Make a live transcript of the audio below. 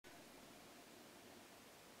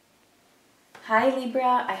Hi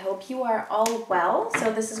Libra, I hope you are all well.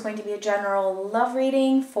 So this is going to be a general love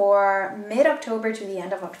reading for mid-October to the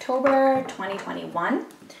end of October 2021.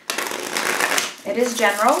 It is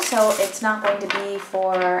general, so it's not going to be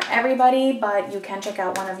for everybody, but you can check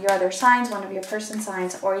out one of your other signs, one of your person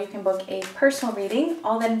signs, or you can book a personal reading.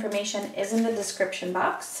 All that information is in the description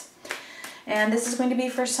box. And this is going to be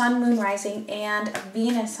for Sun, Moon, Rising, and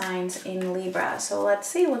Venus signs in Libra. So let's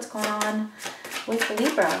see what's going on with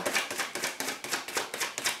Libra.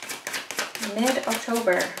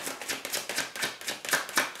 Mid-October.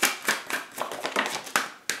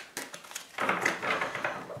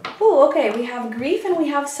 Ooh, okay, we have grief and we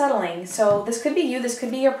have settling. So this could be you, this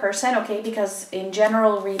could be your person, okay, because in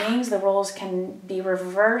general readings, the roles can be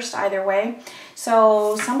reversed either way.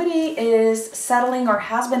 So somebody is settling or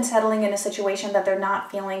has been settling in a situation that they're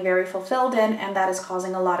not feeling very fulfilled in, and that is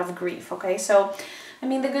causing a lot of grief, okay? So, I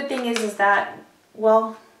mean, the good thing is that,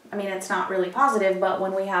 well, I mean, it's not really positive, but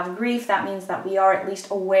when we have grief, that means that we are at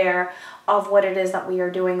least aware of what it is that we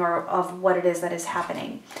are doing or of what it is that is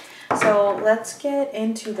happening. So let's get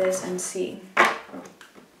into this and see.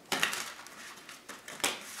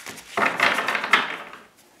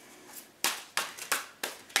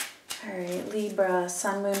 All right, Libra,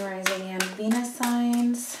 Sun, Moon, Rising, and Venus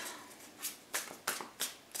signs.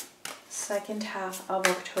 Second half of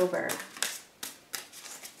October.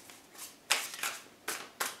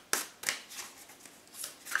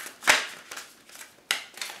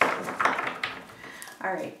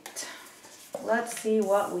 All right, let's see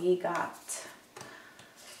what we got.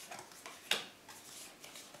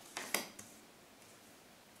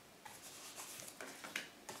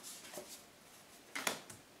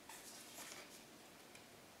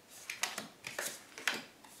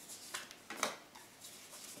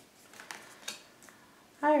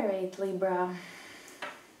 All right, Libra.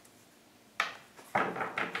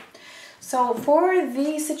 So for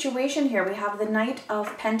the situation here, we have the Knight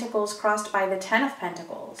of Pentacles crossed by the Ten of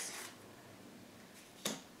Pentacles.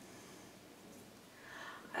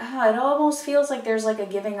 It almost feels like there's like a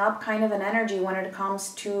giving up kind of an energy when it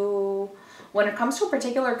comes to a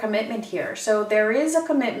particular commitment here. So there is a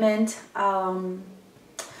commitment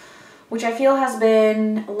which I feel has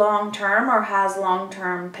been long-term or has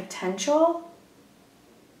long-term potential,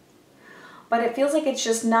 but it feels like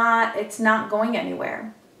it's not going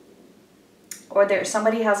anywhere. Or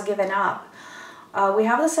somebody has given up. We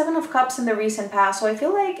have the Seven of Cups in the recent past, so I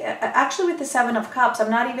feel like, actually with the Seven of Cups, I'm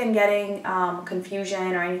not even getting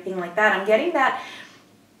confusion or anything like that. I'm getting that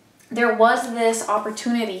there was this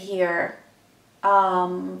opportunity here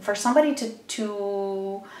for somebody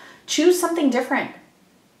to choose something different.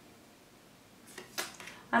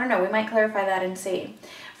 I don't know, we might clarify that and see.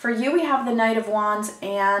 For you, we have the Knight of Wands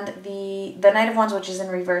and the Knight of Wands, which is in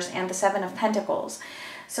reverse, and the Seven of Pentacles.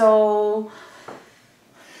 So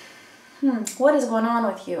what is going on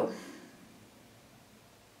with you?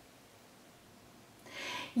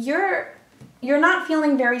 You're not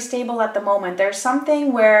feeling very stable at the moment. There's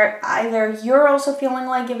something where either you're also feeling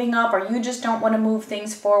like giving up or you just don't want to move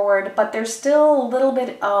things forward, but there's still a little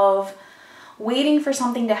bit of waiting for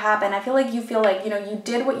something to happen. I feel like you feel like, you know, you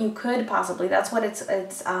did what you could possibly. That's what it's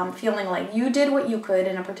feeling like. You did what you could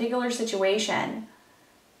in a particular situation.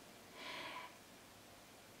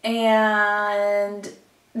 And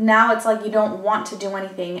now it's like you don't want to do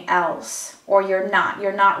anything else, or you're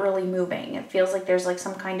not really moving. It feels like there's like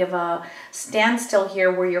some kind of a standstill here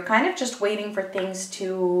where you're kind of just waiting for things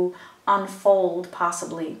to unfold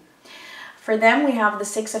possibly. For them, we have the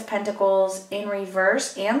Six of Pentacles in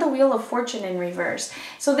reverse and the Wheel of Fortune in reverse.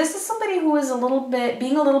 So this is somebody who is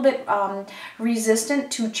being a little bit resistant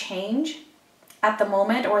to change at the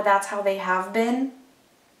moment, or that's how they have been.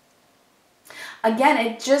 Again,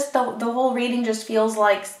 it just, the whole reading just feels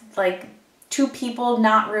like two people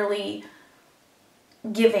not really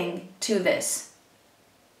giving to this.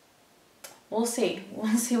 We'll see.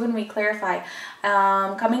 We'll see when we clarify.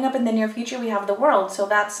 Coming up in the near future, we have the World. So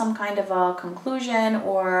that's some kind of a conclusion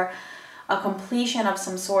or a completion of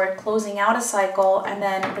some sort, closing out a cycle. And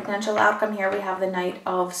then potential outcome here, we have the Knight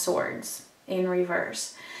of Swords in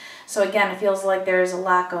reverse. So again, it feels like there's a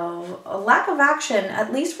lack of action,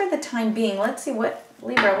 at least for the time being. Let's see what,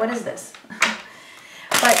 Libra, what is this?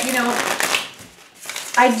 But, you know,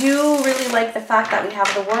 I do really like the fact that we have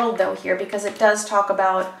the World, though, here, because it does talk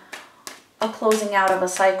about a closing out of a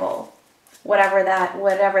cycle, whatever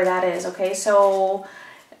that is, okay? So,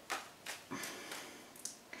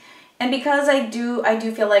 and because I do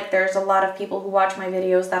feel like there's a lot of people who watch my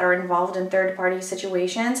videos that are involved in third-party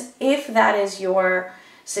situations, if that is your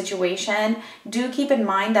situation, do keep in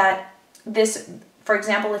mind that this, For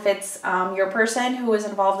example, if it's your person who is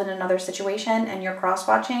involved in another situation and you're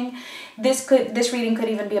cross-watching, this reading could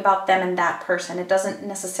even be about them and that person. It doesn't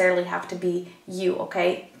necessarily have to be you,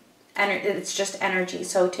 okay? And it's just energy.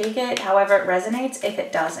 So take it however it resonates, if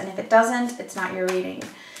it does. And if it doesn't, it's not your reading.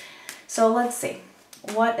 So let's see.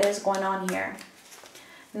 What is going on here?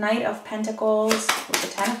 Knight of Pentacles with the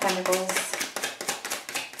Ten of Pentacles.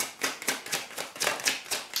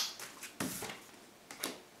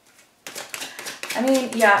 I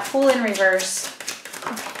mean, yeah, Fool in reverse.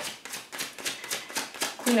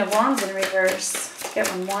 Queen of Wands in reverse. Let's get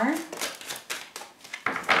one more.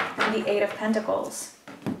 And the Eight of Pentacles.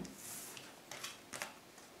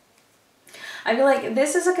 I feel like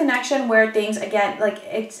this is a connection where things, again, like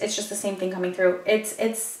it's just the same thing coming through.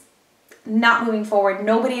 It's not moving forward.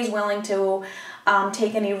 Nobody is willing to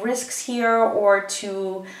take any risks here, or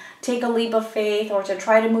to take a leap of faith, or to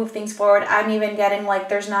try to move things forward. I'm even getting like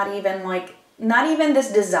there's not even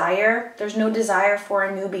this desire. There's no desire for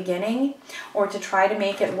a new beginning or to try to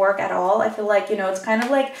make it work at all. I feel like, you know, it's kind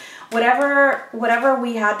of like whatever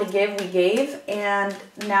we had to give, we gave, and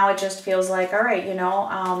now it just feels like, all right, you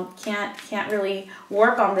know, can't really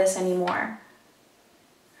work on this anymore.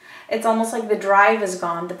 It's almost like the drive is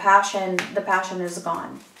gone, the passion is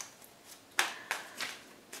gone.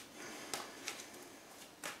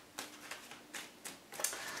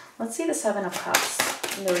 Let's see the Seven of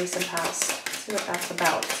Cups in the recent past. Let's see what that's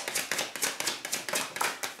about.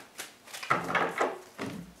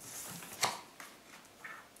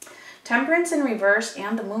 Temperance in reverse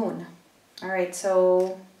and the Moon. All right,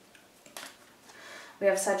 so we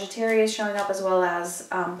have Sagittarius showing up as well as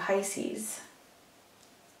Pisces.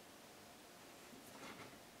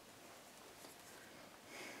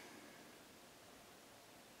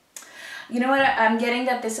 You know what? I'm getting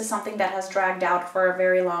that this is something that has dragged out for a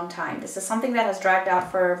very long time. This is something that has dragged out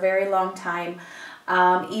for a very long time.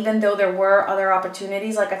 Even though there were other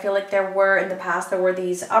opportunities, like I feel like there were in the past, there were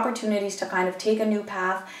these opportunities to kind of take a new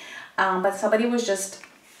path. But somebody was just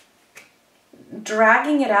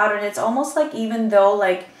dragging it out. And it's almost like even though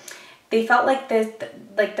like they felt like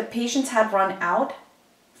the patience had run out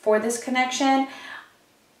for this connection,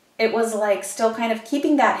 it was like still kind of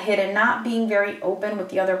keeping that hidden, not being very open with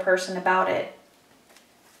the other person about it.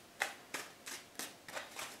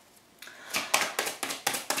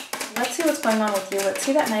 Let's see what's going on with you. Let's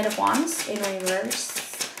see that Knight of Wands in reverse.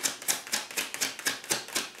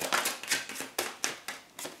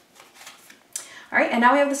 All right, and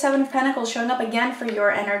now we have the Seven of Pentacles showing up again for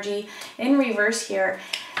your energy in reverse here.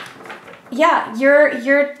 Yeah,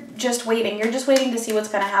 you're just waiting. You're just waiting to see what's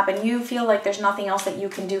going to happen. You feel like there's nothing else that you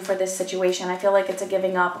can do for this situation. I feel like it's a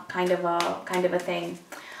giving up kind of a thing.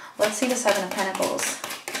 Let's see the Seven of Pentacles.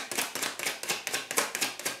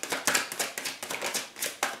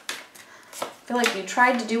 I feel like you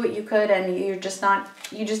tried to do what you could and you just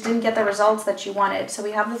didn't get the results that you wanted. So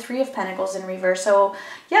we have the Three of Pentacles in reverse. So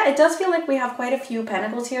yeah, it does feel like we have quite a few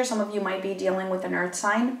pentacles here. Some of you might be dealing with an earth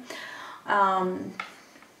sign.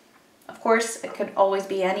 Of course, it could always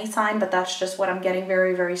be any sign, but that's just what I'm getting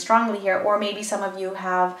very, very strongly here. Or maybe some of you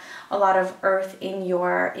have a lot of earth in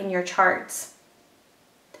your charts.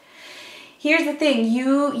 Here's the thing,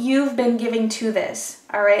 you've been giving to this,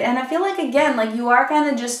 all right? And I feel like, again, like you are kind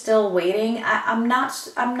of just still waiting. I'm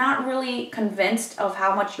not really convinced of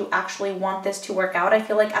how much you actually want this to work out. I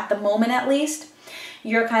feel like at the moment, at least,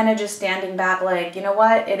 you're kind of just standing back like, you know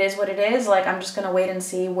what, it is what it is. Like, I'm just going to wait and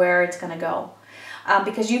see where it's going to go.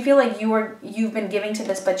 Because you feel like you've been giving to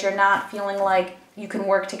this, but you're not feeling like you can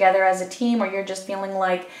work together as a team, or you're just feeling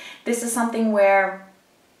like this is something where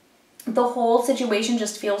the whole situation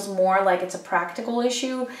just feels more like it's a practical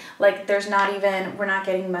issue. Like we're not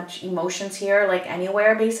getting much emotions here, like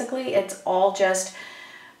anywhere basically. It's all just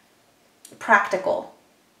practical,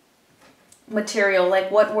 material,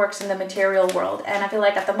 like what works in the material world. And I feel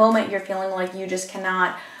like at the moment you're feeling like you just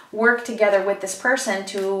cannot work together with this person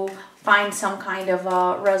to find some kind of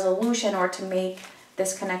a resolution or to make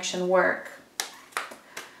this connection work.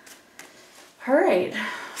 All right.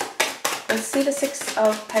 Let's see the Six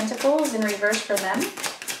of Pentacles in reverse for them.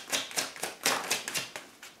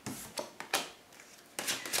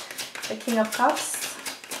 The King of Cups.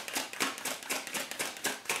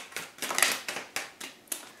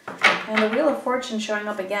 And the Wheel of Fortune showing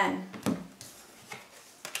up again.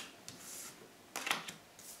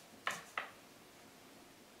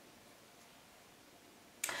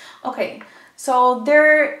 Okay, so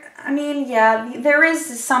there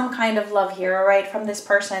is some kind of love here, all right, from this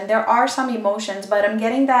person. There are some emotions, but I'm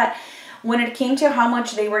getting that when it came to how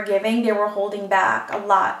much they were giving, they were holding back a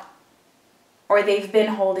lot. or they've been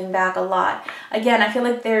holding back a lot. Again, I feel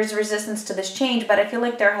like there's resistance to this change, but I feel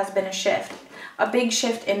like there has been a shift, a big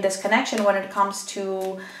shift in this connection when it comes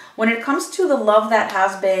to the love that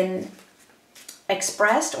has been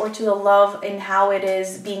expressed, or to the love in how it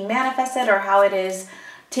is being manifested or how it is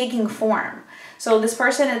taking form. So this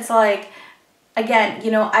person, it's like, again,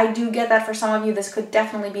 you know, I do get that for some of you, this could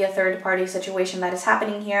definitely be a third party situation that is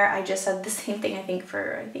happening here. I just said the same thing, I think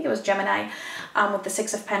it was Gemini, with the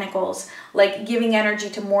Six of Pentacles, like giving energy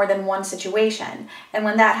to more than one situation. And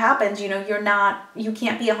when that happens, you know, you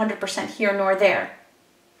can't be 100% here nor there.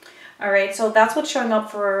 All right. So that's what's showing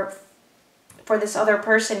up for this other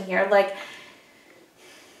person here. Like,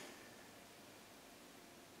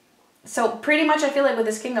 so pretty much I feel like with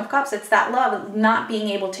this King of Cups, it's that love, not being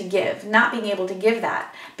able to give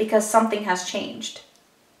that because something has changed.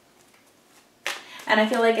 And I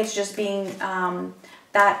feel like it's just being,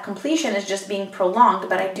 that completion is just being prolonged,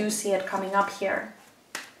 but I do see it coming up here.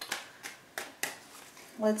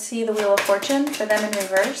 Let's see the Wheel of Fortune for them in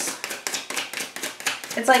reverse.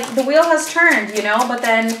 It's like the wheel has turned, you know, but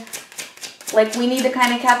then like we need to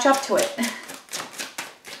kind of catch up to it.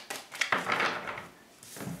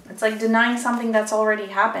 It's like denying something that's already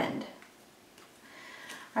happened.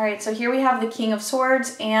 All right, so here we have the King of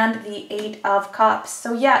Swords and the Eight of Cups.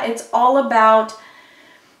 So yeah, it's all about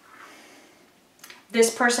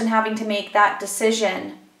this person having to make that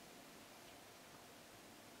decision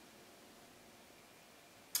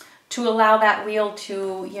to allow that wheel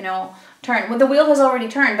to, you know, turn. Well, the wheel has already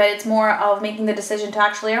turned, but it's more of making the decision to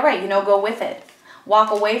actually, all right, you know, go with it.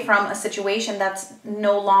 Walk away from a situation that's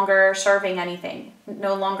no longer serving anything,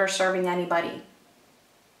 no longer serving anybody.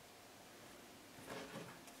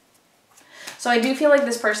 So I do feel like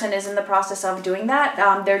this person is in the process of doing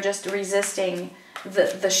that. They're just resisting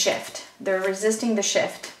the shift. They're resisting the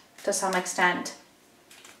shift to some extent.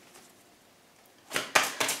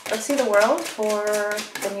 Let's see the world for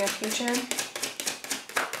the near future.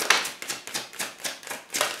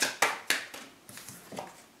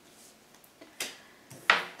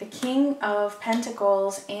 The King of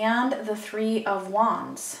Pentacles and the Three of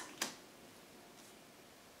Wands.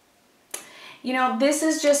 You know, this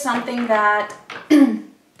is just something that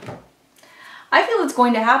I feel it's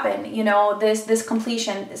going to happen. You know, this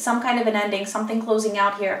completion, some kind of an ending, something closing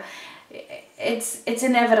out here. It's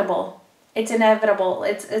inevitable. It's inevitable.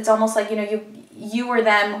 It's almost like, you know, you or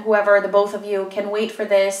them, whoever, the both of you can wait for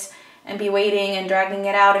this and be waiting and dragging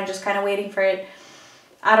it out and just kind of waiting for it.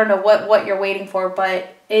 I don't know what you're waiting for,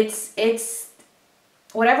 but it's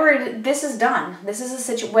whatever this is done. This is a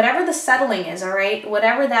situation, whatever the settling is, all right?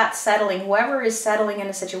 Whatever that settling, whoever is settling in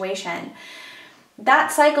a situation,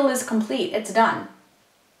 that cycle is complete. It's done.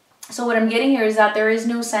 So what I'm getting here is that there is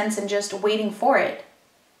no sense in just waiting for it.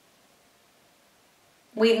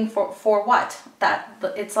 Waiting for what? That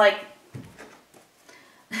it's like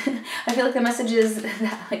I feel like the message is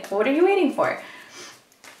like, what are you waiting for?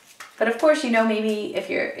 But of course, you know, maybe if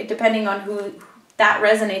you're, depending on who that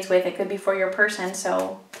resonates with, it could be for your person.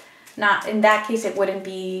 So not, in that case, it wouldn't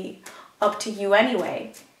be up to you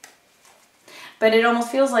anyway. But it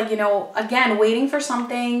almost feels like, you know, again, waiting for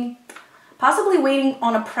something, possibly waiting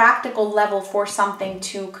on a practical level for something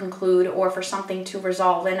to conclude or for something to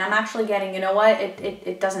resolve. And I'm actually getting, you know what,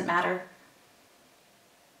 it doesn't matter.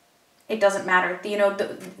 It doesn't matter. You know,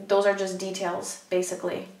 those are just details,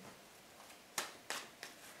 basically.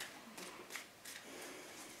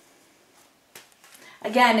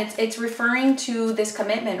 Again, it's referring to this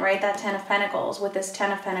commitment, right? That Ten of Pentacles, with this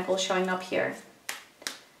Ten of Pentacles showing up here.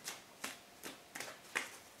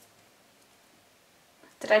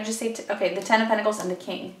 Did I just say, okay, the Ten of Pentacles and the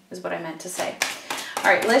King is what I meant to say. All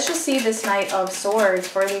right, let's just see this Knight of Swords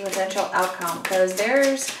for the potential outcome, because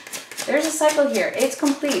there's a cycle here. It's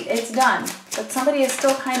complete. It's done. But somebody is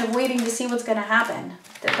still kind of waiting to see what's going to happen.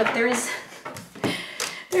 But there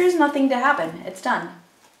is nothing to happen. It's done.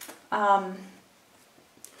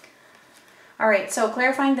 All right, so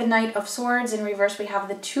clarifying the Knight of Swords. In reverse, we have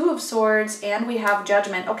the Two of Swords and we have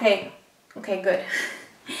Judgment. Okay, good.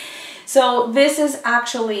 So this is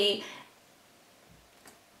actually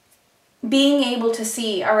being able to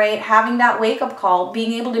see, all right, having that wake-up call,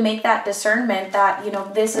 being able to make that discernment that, you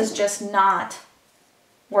know, this is just not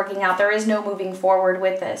working out. There is no moving forward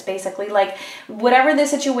with this, basically. Like, whatever the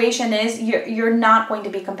situation is, you're not going to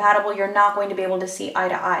be compatible. You're not going to be able to see eye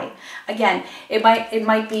to eye. Again, it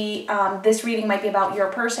might be, this reading might be about your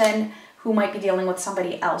person who might be dealing with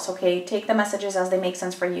somebody else, okay? Take the messages as they make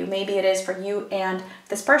sense for you. Maybe it is for you and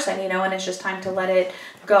this person, you know, and it's just time to let it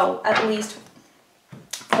go, at least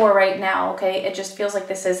for right now, okay? It just feels like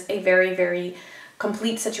this is a very, very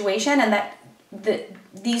complete situation, and that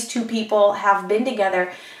these two people have been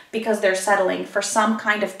together because they're settling for some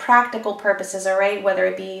kind of practical purposes, all right? Whether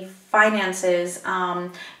it be finances,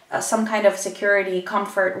 some kind of security,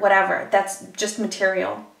 comfort, whatever. That's just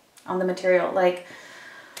material, on the material. Like,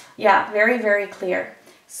 yeah, very, very clear.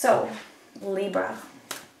 So, Libra.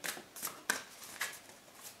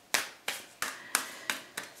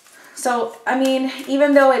 So, I mean,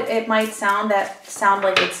 even though it might sound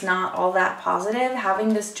like it's not all that positive,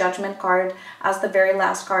 having this Judgment card as the very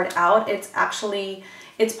last card out, it's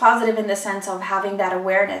positive in the sense of having that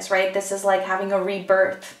awareness, right? This is like having a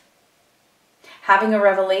rebirth, having a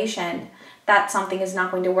revelation that something is not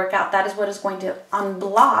going to work out. That is what is going to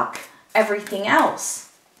unblock everything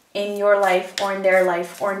else in your life or in their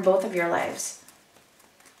life or in both of your lives.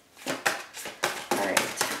 All right,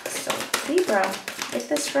 so Libra, if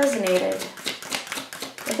this resonated.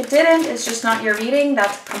 If it didn't, it's just not your reading.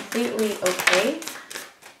 That's completely okay.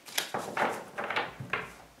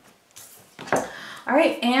 All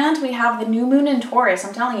right, and we have the new moon in Taurus.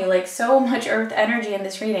 I'm telling you, like, so much earth energy in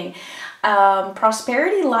this reading.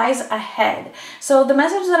 Prosperity lies ahead. So the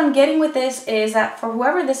message that I'm getting with this is that for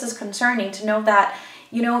whoever this is concerning, to know that,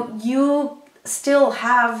 you know, you still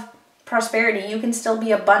have prosperity. You can still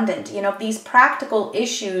be abundant. You know, these practical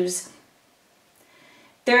issues,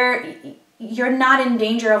 you're not in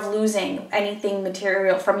danger of losing anything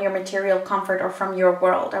material from your material comfort or from your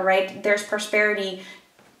world, all right? There's prosperity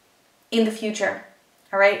in the future,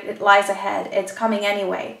 all right? It lies ahead. It's coming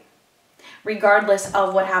anyway, regardless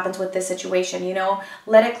of what happens with this situation, you know?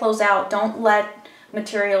 Let it close out. Don't let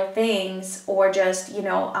material things or just, you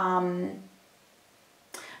know,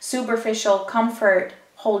 superficial comfort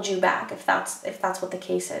hold you back, if that's what the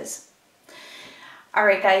case is. All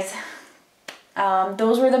right, guys.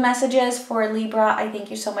 Those were the messages for Libra. I thank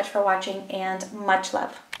you so much for watching, and much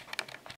love.